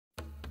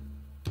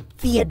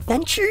The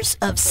Adventures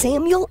of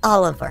Samuel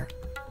Oliver,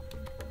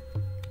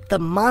 the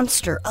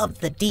Monster of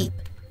the Deep.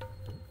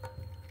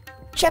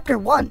 Chapter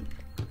 1.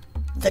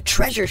 The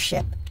Treasure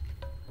Ship.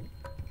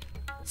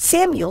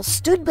 Samuel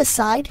stood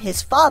beside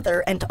his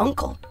father and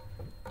uncle.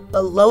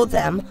 Below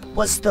them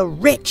was the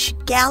rich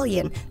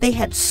galleon they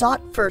had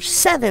sought for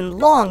 7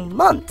 long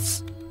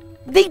months.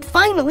 They'd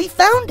finally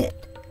found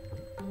it.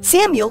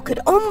 Samuel could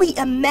only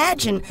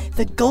imagine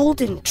the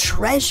golden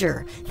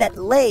treasure that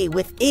lay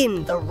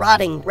within the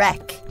rotting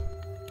wreck.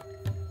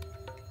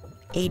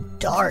 A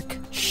dark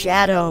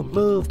shadow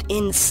moved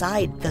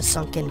inside the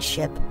sunken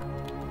ship.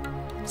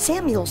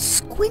 Samuel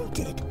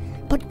squinted,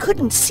 but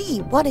couldn't see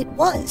what it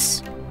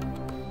was.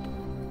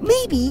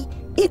 Maybe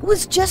it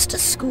was just a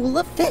school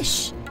of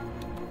fish.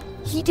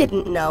 He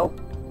didn't know.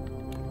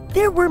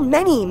 There were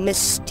many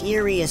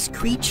mysterious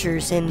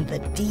creatures in the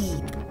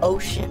deep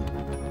ocean.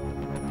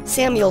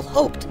 Samuel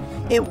hoped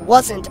it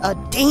wasn't a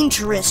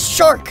dangerous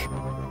shark.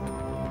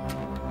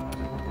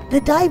 The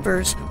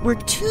divers were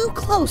too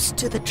close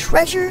to the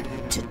treasure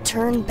to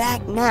turn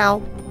back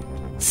now.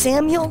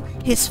 Samuel,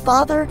 his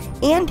father,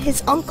 and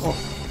his uncle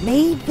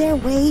made their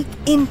way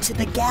into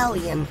the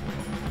galleon.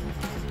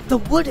 The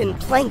wooden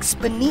planks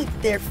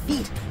beneath their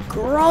feet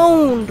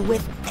groaned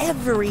with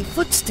every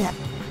footstep.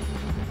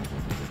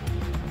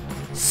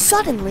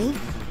 Suddenly,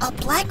 a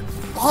black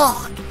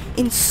fog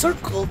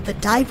encircled the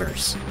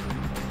divers.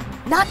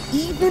 Not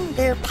even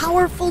their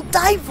powerful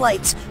dive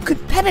lights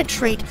could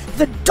penetrate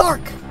the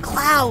dark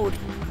cloud.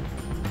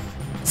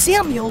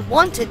 Samuel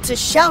wanted to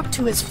shout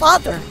to his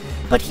father,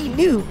 but he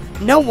knew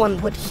no one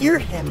would hear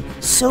him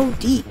so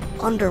deep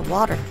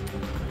underwater.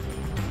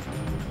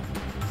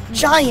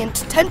 Giant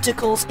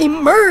tentacles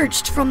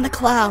emerged from the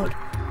cloud.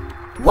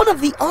 One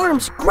of the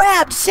arms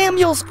grabbed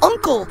Samuel's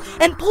uncle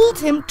and pulled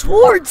him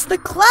towards the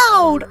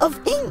cloud of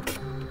ink.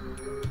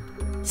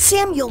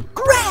 Samuel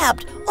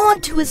grabbed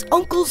onto his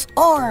uncle's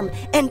arm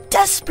and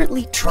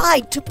desperately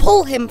tried to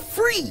pull him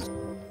free.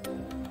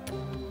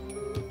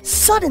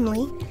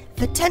 Suddenly,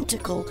 the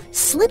tentacle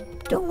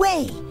slipped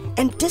away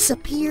and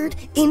disappeared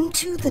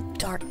into the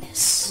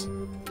darkness.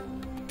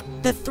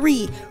 The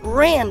three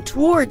ran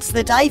towards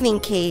the diving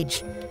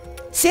cage.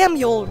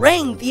 Samuel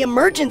rang the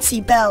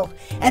emergency bell,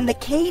 and the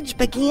cage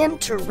began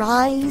to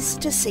rise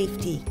to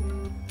safety.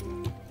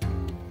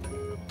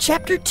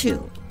 Chapter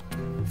 2.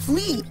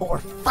 Flee or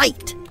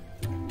Fight.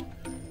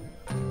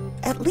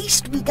 "At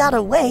least we got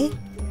away,"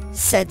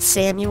 said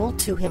Samuel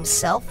to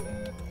himself.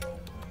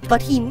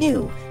 But he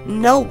knew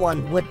no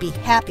one would be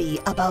happy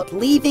about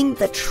leaving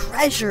the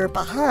treasure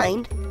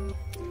behind.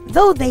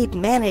 Though they'd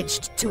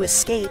managed to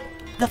escape,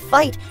 the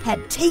fight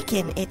had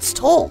taken its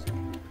toll.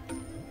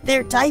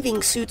 Their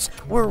diving suits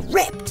were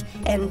ripped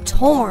and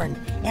torn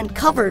and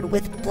covered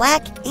with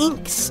black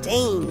ink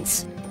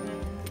stains.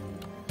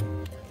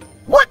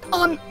 "What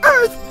on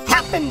earth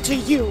happened to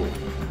you?"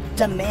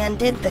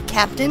 demanded the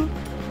captain.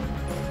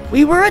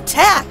 "We were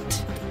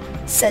attacked,"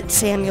 said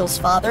Samuel's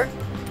father.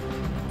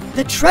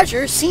 "The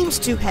treasure seems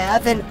to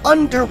have an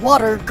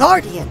underwater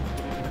guardian."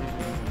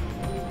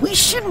 "We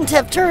shouldn't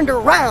have turned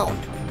around,"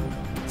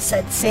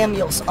 said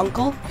Samuel's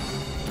uncle.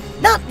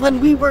 "Not when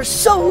we were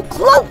so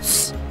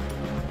close."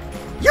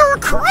 "You're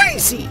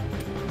crazy,"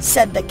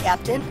 said the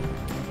captain.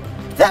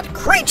 "That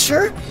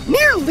creature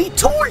nearly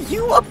tore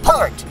you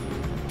apart.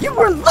 You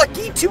were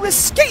lucky to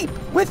escape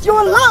with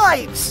your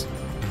lives."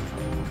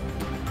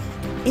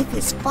 If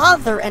his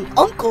father and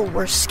uncle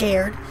were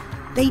scared,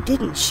 they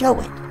didn't show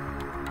it.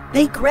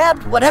 They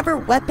grabbed whatever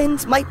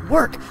weapons might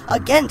work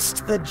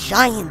against the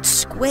giant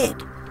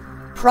squid.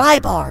 Pry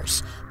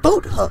bars,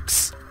 boat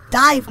hooks,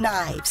 dive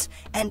knives,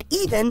 and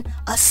even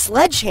a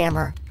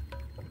sledgehammer.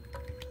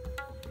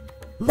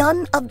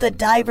 None of the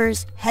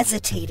divers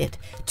hesitated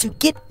to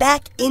get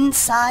back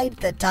inside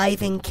the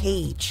diving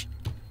cage.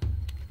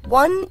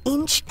 1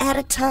 inch at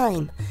a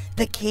time,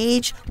 the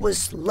cage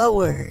was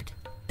lowered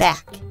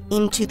back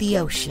into the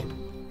ocean.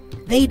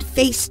 They'd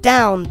face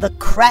down the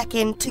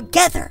Kraken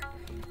together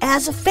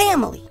as a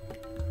family.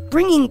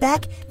 Bringing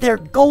back their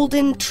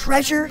golden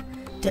treasure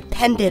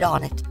depended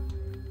on it.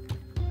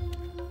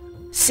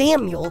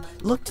 Samuel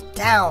looked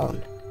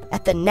down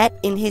at the net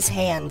in his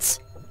hands.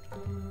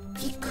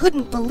 He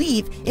couldn't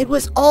believe it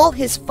was all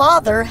his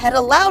father had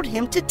allowed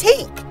him to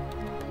take.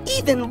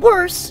 Even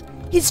worse,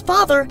 his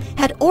father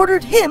had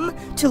ordered him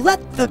to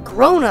let the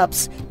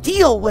grown-ups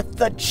deal with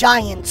the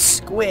giant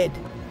squid.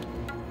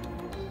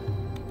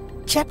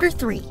 Chapter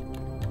 3.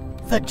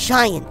 The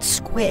Giant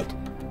Squid.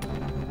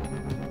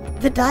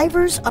 The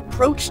divers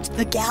approached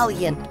the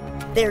galleon,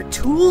 their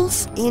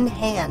tools in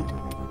hand.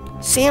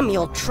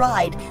 Samuel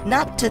tried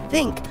not to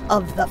think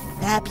of the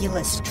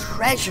fabulous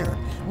treasure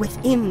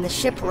within the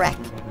shipwreck.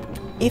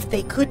 If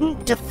they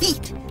couldn't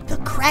defeat the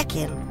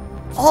Kraken,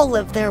 all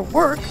of their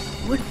work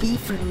would be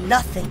for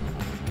nothing.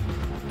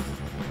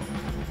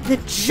 The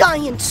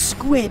giant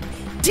squid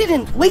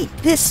didn't wait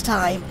this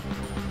time.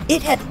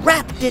 It had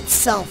wrapped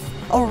itself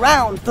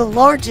around the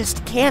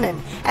largest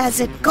cannon as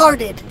it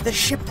guarded the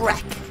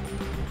shipwreck.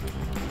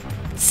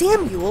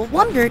 Samuel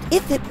wondered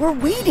if it were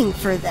waiting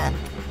for them.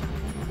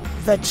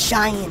 The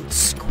giant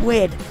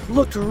squid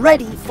looked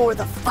ready for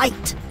the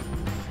fight.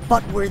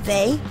 But were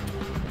they?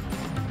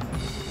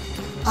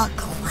 A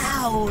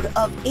cloud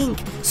of ink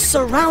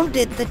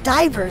surrounded the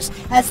divers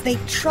as they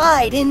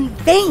tried in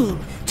vain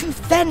to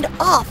fend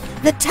off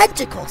the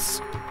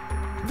tentacles.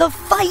 The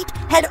fight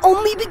had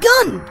only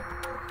begun,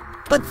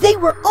 but they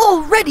were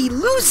already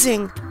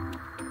losing.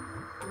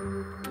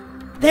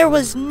 There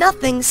was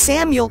nothing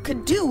Samuel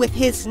could do with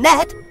his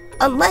net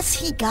unless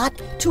he got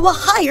to a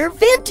higher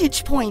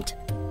vantage point.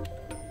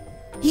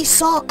 He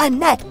saw a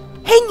net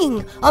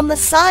hanging on the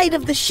side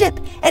of the ship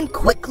and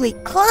quickly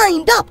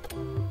climbed up.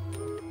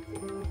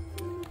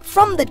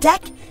 From the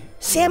deck,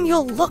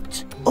 Samuel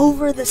looked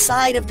over the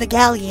side of the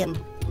galleon.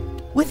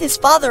 With his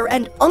father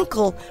and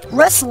uncle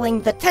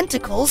wrestling the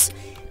tentacles,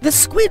 the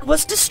squid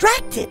was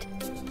distracted.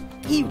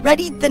 He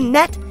readied the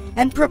net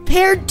and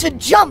prepared to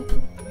jump.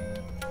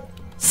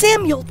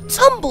 Samuel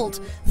tumbled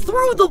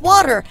through the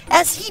water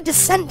as he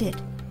descended.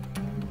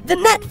 The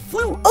net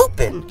flew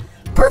open,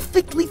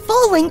 perfectly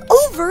falling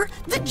over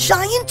the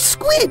giant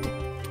squid.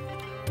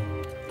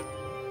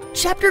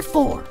 Chapter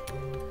 4.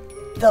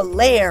 The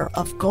Lair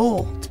of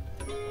Gold.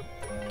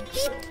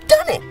 He'd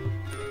done it!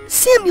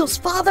 Samuel's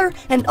father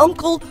and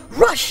uncle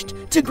rushed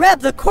to grab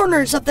the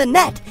corners of the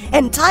net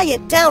and tie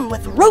it down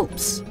with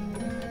ropes.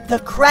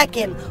 The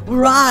kraken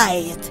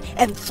writhed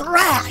and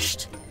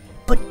thrashed,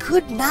 but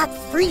could not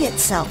free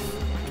itself.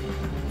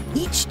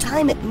 Each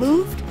time it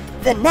moved,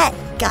 the net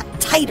got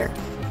tighter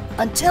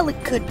until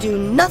it could do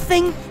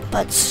nothing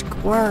but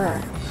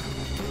squirm.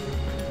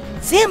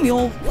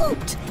 Samuel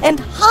whooped and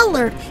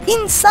hollered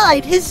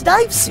inside his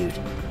dive suit,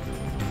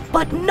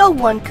 but no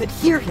one could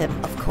hear him,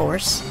 of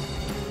course.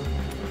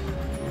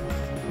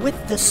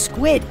 With the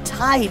squid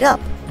tied up,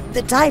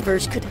 the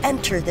divers could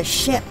enter the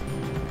ship.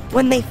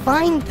 When they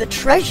find the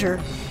treasure,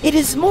 it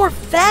is more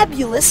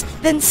fabulous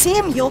than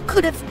Samuel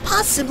could have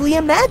possibly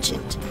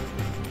imagined.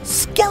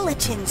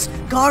 Skeletons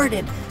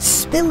guarded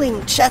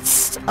spilling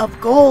chests of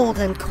gold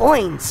and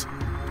coins,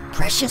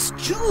 precious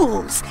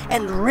jewels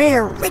and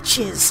rare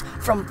riches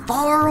from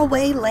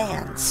faraway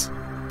lands.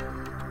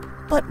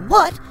 But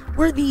what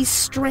were these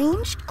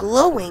strange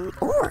glowing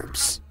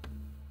orbs?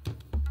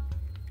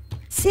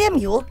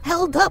 Samuel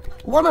held up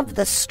one of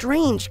the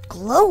strange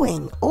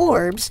glowing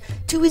orbs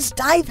to his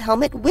dive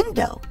helmet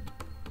window.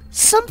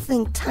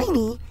 Something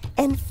tiny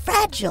and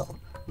fragile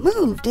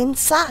moved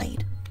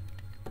inside.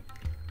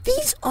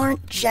 These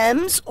aren't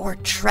gems or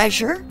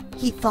treasure,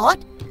 he thought.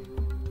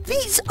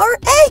 These are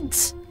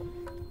eggs!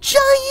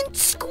 Giant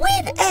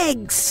squid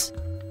eggs!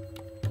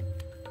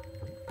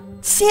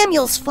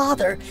 Samuel's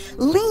father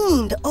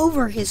leaned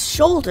over his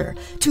shoulder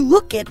to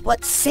look at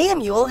what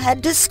Samuel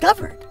had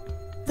discovered.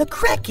 The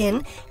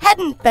kraken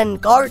hadn't been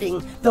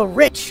guarding the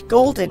rich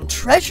golden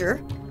treasure.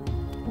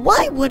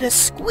 Why would a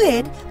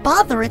squid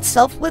bother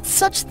itself with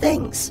such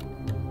things?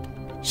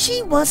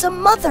 She was a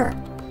mother.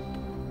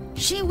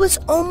 She was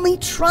only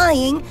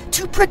trying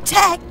to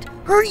protect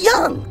her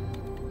young.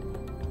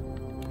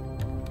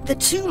 The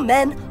two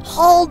men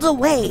hauled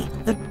away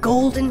the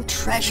golden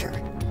treasure.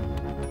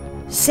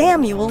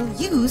 Samuel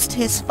used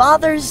his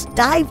father's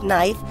dive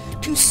knife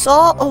to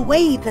saw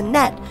away the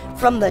net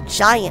from the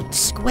giant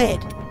squid.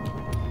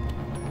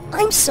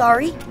 "I'm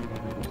sorry,"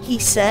 he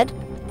said.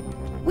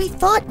 "We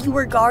thought you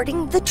were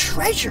guarding the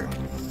treasure.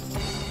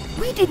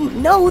 We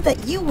didn't know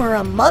that you were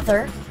a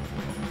mother."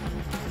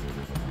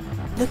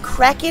 The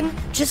kraken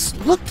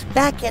just looked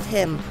back at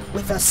him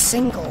with a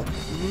single,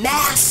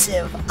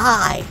 massive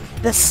eye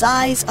the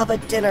size of a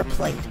dinner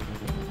plate.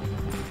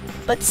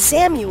 But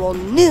Samuel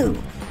knew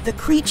the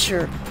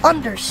creature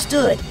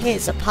understood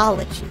his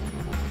apology.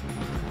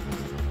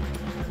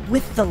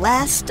 With the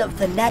last of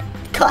the net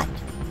cut,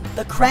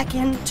 the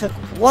kraken took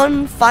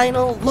one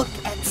final look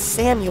at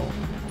Samuel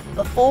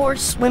before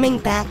swimming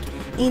back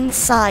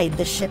inside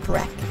the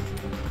shipwreck.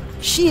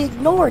 She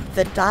ignored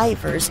the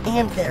divers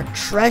and their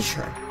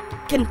treasure,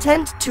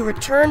 content to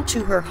return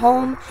to her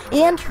home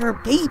and her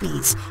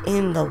babies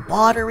in the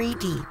watery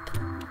deep.